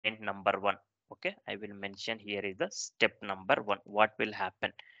point number one. Okay, I will mention here is the step number one. What will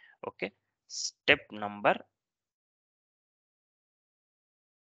happen? Okay, step number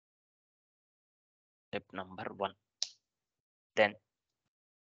one. Then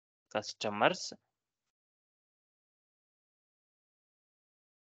customers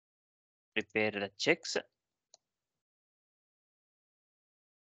prepare the checks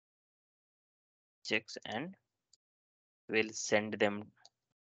and will send them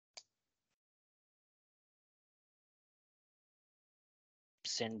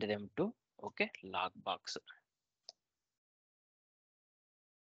to okay Lockbox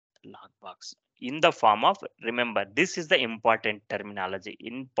in the form of, remember, this is the important terminology,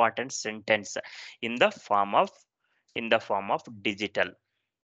 important sentence, in the form of digital.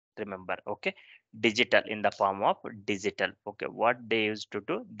 Remember, okay, digital, in the form of digital. Okay, what they used to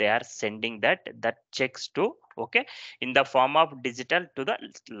do, they are sending that checks to, okay, in the form of digital to the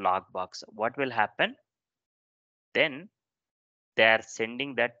Lockbox. What will happen then? They are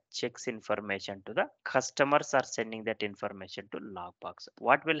sending that checks information to the customers, are sending that information to Lockbox.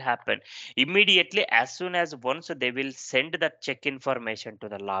 What will happen immediately, as soon as once they will send the check information to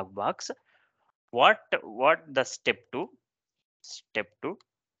the Lockbox? What the step 2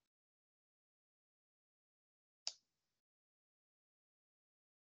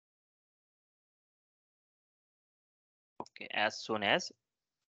 okay, as soon as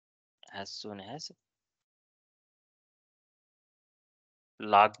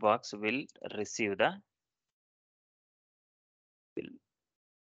Lockbox will receive the will,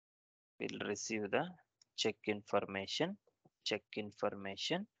 will receive the check information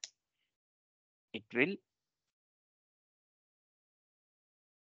it will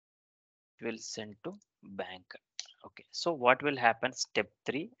send to bank. Okay, so what will happen? Step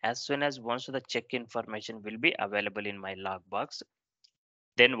 3, as soon as once the check information will be available in my Lockbox,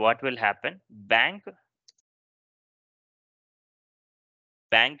 then what will happen? Bank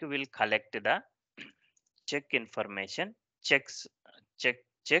will collect the check information, checks check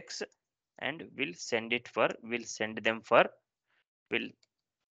checks, and will send them for will send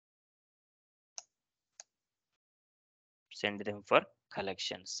them for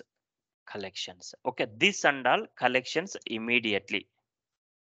collections. Okay, this and all collections immediately.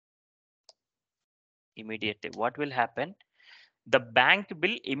 What will happen? The bank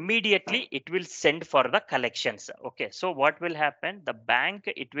will immediately, it will send for the collections. Okay, so what will happen? The bank,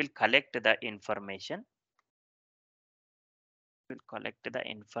 it will collect the information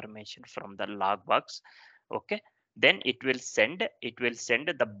from the Lockbox. Okay, then it will send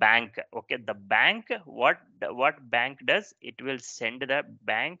the bank. Okay, the bank, what bank does, it will send the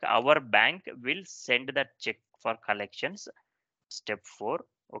bank, our bank will send the check for collections. Step 4.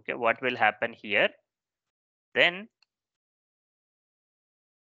 Okay, what will happen here? Then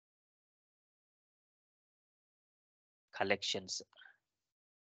collections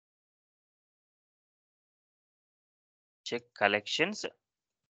check collections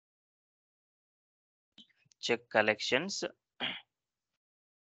check collections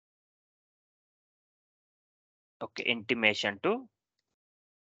okay, intimation to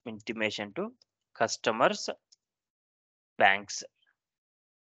customers, banks.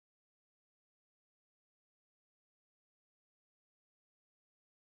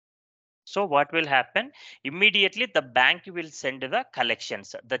 So what will happen? Immediately the bank will send the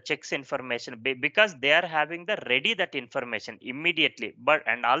collections, the checks information, because they are having the ready that information immediately. But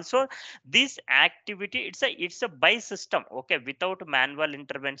and also this activity, it's a by system. Okay, without manual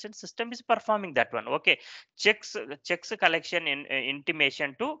intervention, system is performing that one. Okay, checks collection in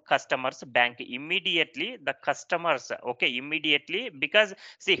intimation to customers, bank, immediately the customers. Okay, immediately, because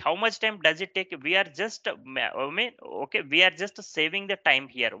see how much time does it take? We are just okay, we are just saving the time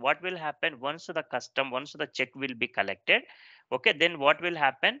here. What will happen once the check will be collected? Okay, then what will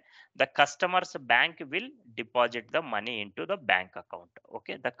happen? The customer's bank will deposit the money into the bank account.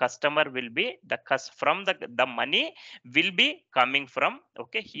 Okay, the customer will be from the money will be coming from,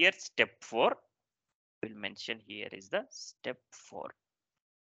 okay, here step 4 will mention here is the step 4.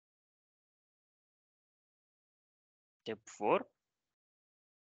 Step 4,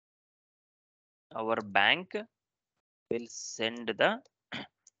 our bank will send the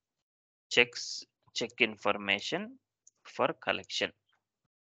checks check information for collections.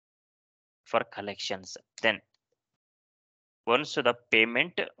 Then once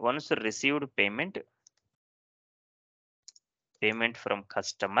received payment from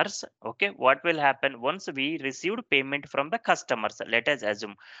customers. Okay, what will happen once we received payment from the customers? Let us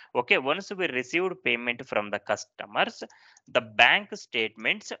assume, okay, once we received payment from the customers, the bank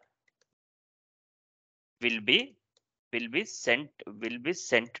statements will be will be sent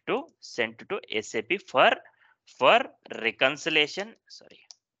to SAP for reconciliation, sorry,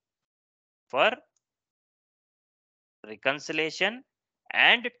 for reconciliation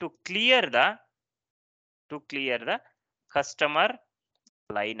and to clear the customer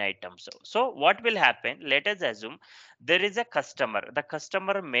line items. So what will happen? Let us assume there is a customer. The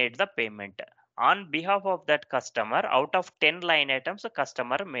customer made the payment. On behalf of that customer, out of 10 line items, the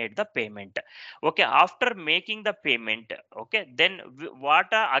customer made the payment. Okay, after making the payment, okay, then what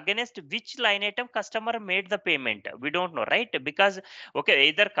against which line item customer made the payment? We don't know, right? Because okay,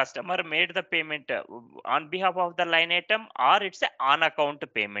 either customer made the payment on behalf of the line item, or it's a on account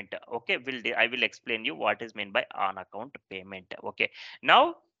payment. Okay, I will explain you what is meant by on account payment. Okay,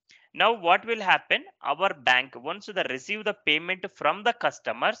 now what will happen? Our bank, once they receive the payment from the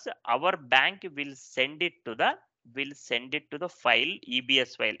customers, our bank will send it to the file,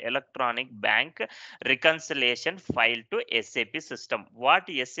 EBS file, electronic bank reconciliation file, to SAP system. What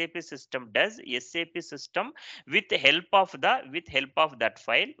SAP system does? SAP system, with help of that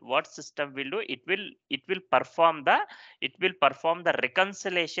file, what system will do? It will perform the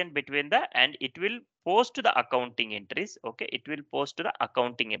reconciliation between the, and it will post the accounting entries. Okay, it will post the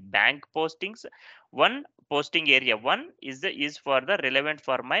accounting bank postings. One posting area 1 is for the relevant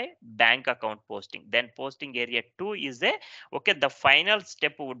for my bank account posting. Then posting area 2 is a, okay, the final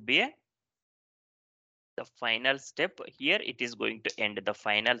step would be the final step. Here it is going to end the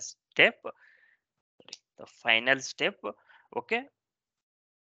final step. The final step. Okay,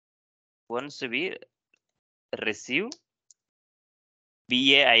 once we receive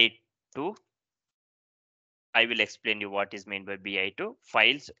BAI2, I will explain you what is meant by BI2.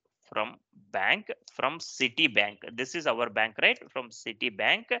 Files from bank, from Citibank. This is our bank, right? From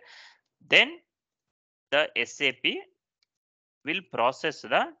Citibank. Then the SAP will process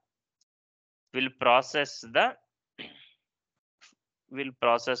the will process the will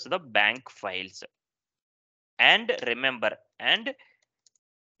process the bank files. And remember, and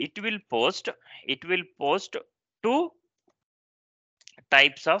it will post two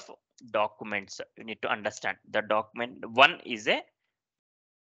types of documents. You need to understand the document. One is a,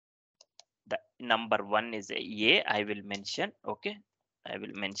 the number one is a I will mention. Okay, I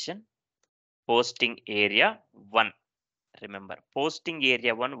will mention posting area 1. Remember, posting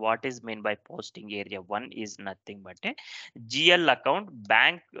area 1, what is meant by posting area 1 is nothing but a GL account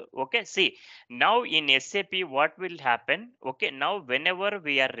bank. Okay, see, now in SAP what will happen? Okay, now when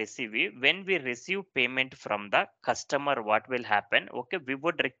we receive payment from the customer, what will happen? Okay, we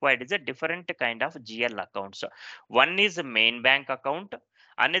would require is a different kind of GL accounts. One is a main bank account,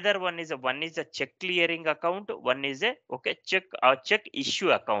 another one is a check clearing account, one is a, okay, check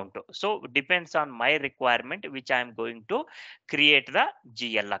issue account. So depends on my requirement which I am going to create the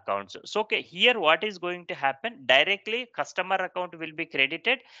GL accounts. So okay, here what is going to happen? Directly customer account will be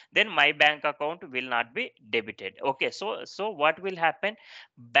credited, then my bank account will not be debited. Okay, so what will happen?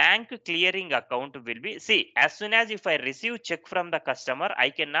 Bank clearing account will be, see, as soon as if I receive check from the customer, I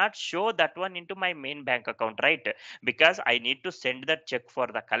cannot show that one into my main bank account, right? Because I need to send that check for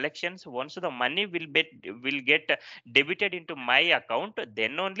the collections. Once the money will get debited into my account,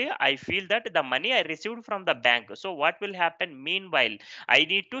 then only I feel that the money I received from the bank. So what will happen? Meanwhile, I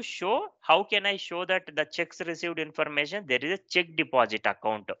need to show, how can I show that the checks received information? There is a check deposit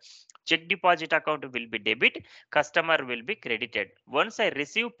account. Check deposit account will be debit, customer will be credited. Once I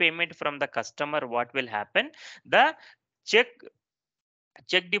receive payment from the customer, what will happen? The check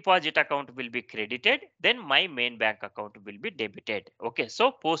check deposit account will be credited, then my main bank account will be debited. Okay,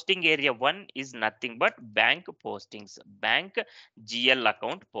 so posting area 1 is nothing but bank postings, bank GL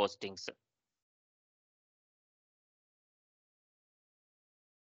account postings.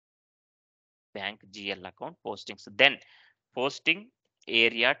 Bank GL account postings. Then posting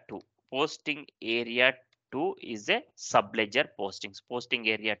area 2. Posting area 2 is a subledger postings. Posting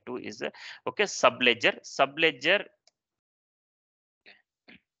area 2 is a, okay, subledger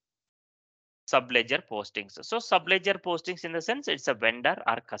postings. So subledger postings, in the sense, it's a vendor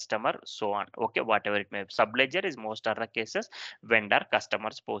or customer, so on. Okay, whatever it may be. Subledger is most of the cases vendor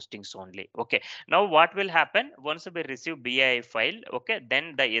customers postings only. Okay, now what will happen? Once we receive BI file, okay,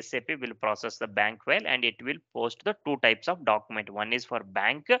 then the SAP will process the bank file and it will post the two types of document. One is for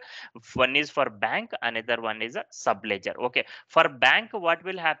bank, another one is a subledger. Okay, for bank, what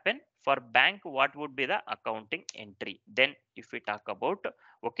will happen? For bank, what would be the accounting entry? Then if we talk about,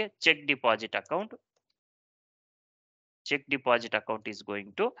 okay, check deposit account is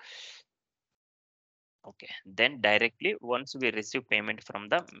going to, okay, then directly once we receive payment from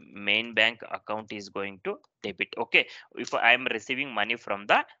the main bank account is going to debit. Okay, if I am receiving money from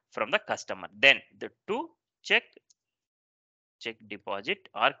the customer, then the two check check deposit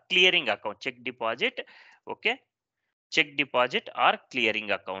or clearing account, check deposit, okay, check deposit or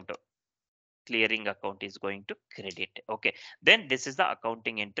clearing account is going to credit. Okay, then this is the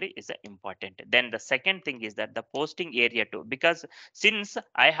accounting entry is important. Then the second thing is that the posting area too, because since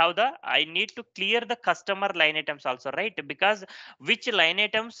I need to clear the customer line items also, right? Because which line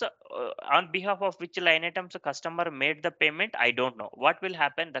items on behalf of which line items a customer made the payment, I don't know. What will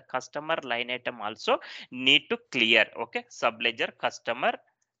happen, the customer line item also need to clear. Okay, subledger customer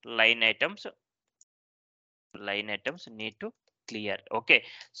line items need to clear. Okay,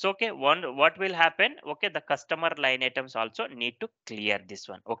 so okay, one what will happen, okay, the customer line items also need to clear this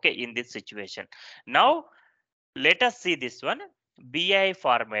one. Okay, in this situation, now let us see this one. BI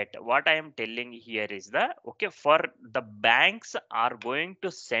format, what I am telling here is the, okay, for the banks are going to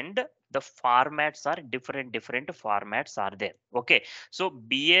send the formats are different formats are there. Okay, so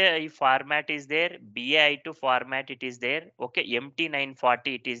BI format is there, BI2 format it is there, okay, MT940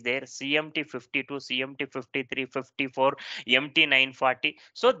 it is there, CMT52, CMT53, 54, MT940.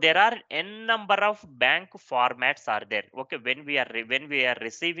 So there are n number of bank formats are there. Okay, when we are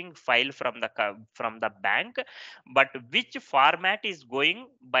receiving file from the bank, but which format is going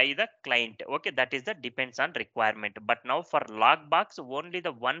by the client, okay, that is the depends on requirement. But now for Lockbox only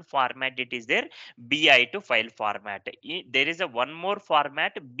the one format it is there, BI to file format. There is a one more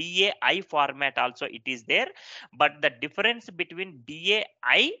format, BAI format also it is there, but the difference between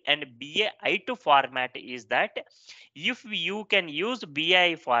BAI and BAI2 format is that if you can use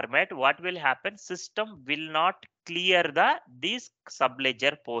BI format, what will happen, system will not clear these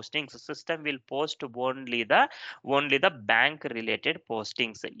subledger postings. System will post only the bank related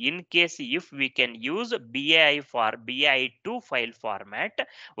postings. In case if we can use BI2 file format,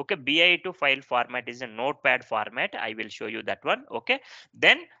 okay, BI2 file format is a notepad format, I will show you that one. Okay,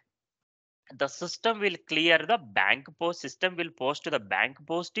 then the system will clear the bank post, system will post to the bank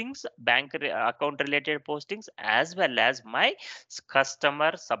postings, account related postings, as well as my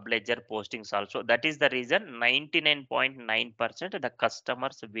customer subledger postings also. That is the reason 99.9% the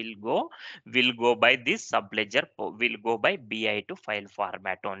customers will go by this subledger will go by BI2 file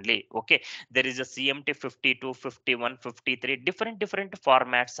format only. Okay, there is a CMT 52, 51, 53, different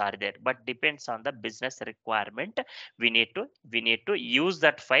formats are there, but depends on the business requirement. We need to use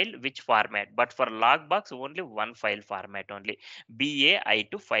that file which format. But for Lockbox only one file format only,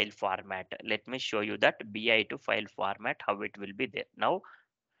 BAI2 file format. Let me show you that BI2 file format how it will be there. Now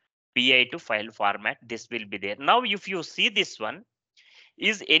BI2 file format, this will be there. Now if you see this one,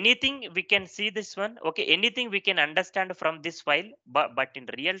 is anything we can see this one, okay, anything we can understand from this file, but in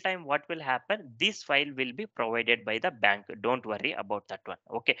real time what will happen, this file will be provided by the bank, don't worry about that one.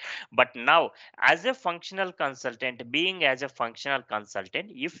 Okay, but now as a functional consultant, being as a functional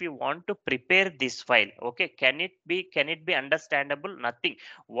consultant, if you want to prepare this file, okay, can it be understandable, nothing,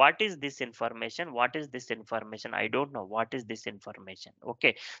 what is this information, what is this information, I don't know what is this information.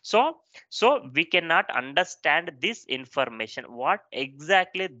 Okay, so we cannot understand this information, what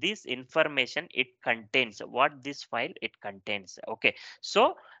exactly this information it contains, what this file it contains. Okay,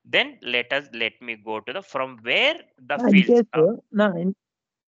 so then let me go to the from where the In fields. case నా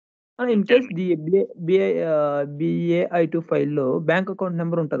in Tell case me. the BAI2 ఫైల్‌లో bank account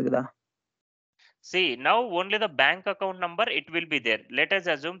number ఉంటది కదా! See, now only the bank account number it will be there. Let us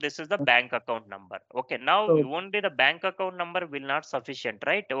assume this is the bank account number. Okay, now so only the bank account number will not sufficient,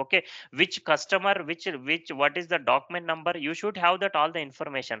 right? Okay, which customer, which what is the document number? You should have that all the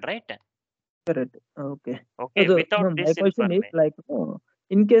information, right? Correct. Okay. Okay, So no, without my this question is information. like,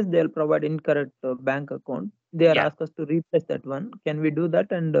 in case they'll provide incorrect bank account, they are Yeah, asked us to replace that one. Can we do that?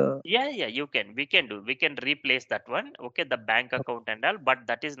 And yeah, you can. We can replace that one. Okay, the bank account and all, but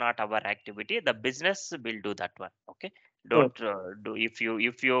that is not our activity. The business will do that one. Okay, oh, don't do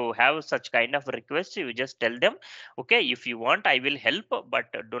if you have such kind of request, you just tell them. Okay, if you want, I will help, but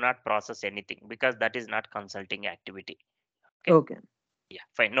do not process anything because that is not consulting activity. Okay. okay. Yeah,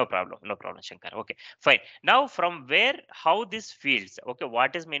 fine. No problem, Shankar. Okay, fine. Now, from where, how this fields? Okay,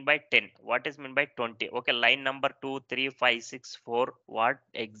 what is mean by 10? What is mean by 20? Okay, line number 2, 3, 5, 6, 4. What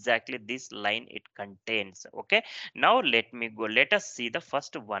exactly this line it contains? Okay, now let me go. Let us see the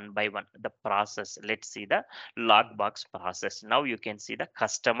first one by one. The process. Let's see the Lockbox process. Now you can see the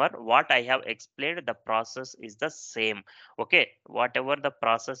customer. What I have explained, the process is the same. Okay, whatever the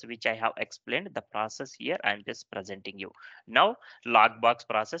process which I have explained, the process here I am just presenting you. Now Lockbox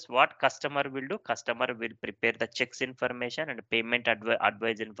process, what customer will do, customer will prepare the checks information and payment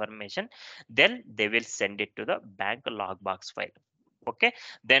advice information, then they will send it to the bank Lockbox file. Okay,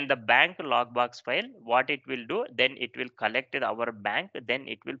 then the bank Lockbox file, what it will do, then it will collect our bank, then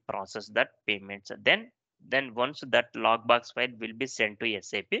it will process that payments, then Then once that logbox file will be sent to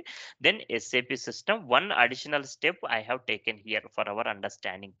SAP, then SAP system, one additional step I have taken here for our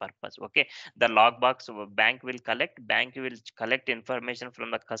understanding purpose. Okay, the logbox bank will collect information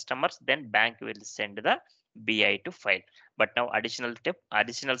from the customers, then bank will send the BI to file. But now additional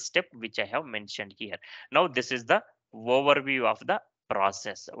step which I have mentioned here. Now this is the overview of the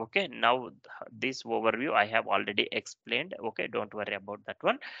process. Okay, now this overview I have already explained. Okay, don't worry about that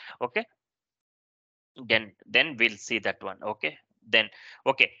one. Okay, then we'll see that one. Okay, then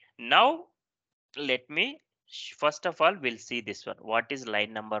okay, now let me first of all we'll see this one. What is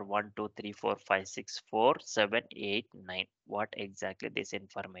line number 1 2 3 4 5 6 4 7 8 9? What exactly this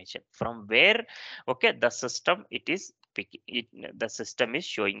information, from where? Okay, the system it is picking it, the system is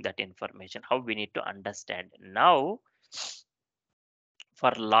showing that information. How we need to understand now?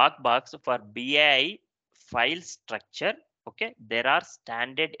 For lockbox, for BI file structure, okay, there are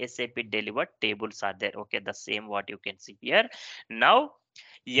standard SAP delivered tables are there. Okay, the same what you can see here. Now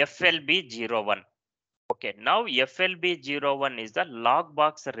FLB01. Okay, now FLB01 is the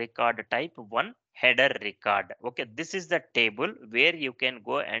logbox record type 1 header record. Okay, this is the table where you can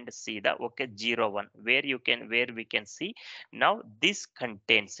go and see the, okay, 01, where we can see. Now this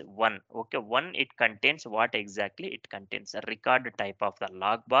contains one. Okay, one, it contains what exactly? It contains a record type of the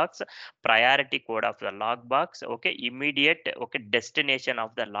logbox, priority code of the logbox, okay, immediate, okay, destination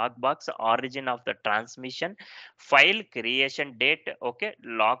of the logbox, origin of the transmission, file creation date, okay,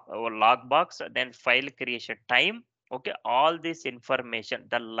 logbox, then file creation time. Okay, all this information,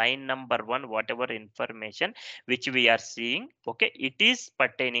 the line number 1, whatever information which we are seeing, okay, it is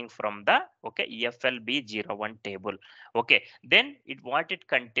pertaining from the, okay, FLB01 table. Okay, then what it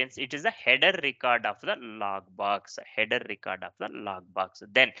contains, it is a header record of the logbox, header record of the logbox.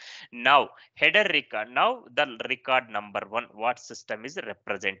 Then now header record, now the record number 1, what system is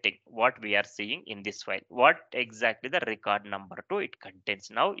representing, what we are seeing in this file, what exactly the record number 2 it contains.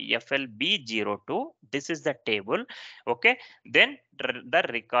 Now FLB02, this is the table. Okay, then the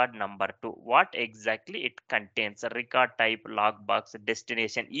record number 2, what exactly it contains, a record type, logbox,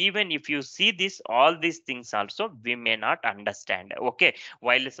 destination. Even if you see this, all these things also we may not understand. Okay,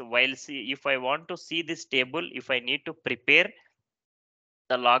 while see, if I want to see this table, if I need to prepare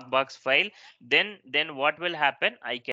the logbox file, then what will happen? I can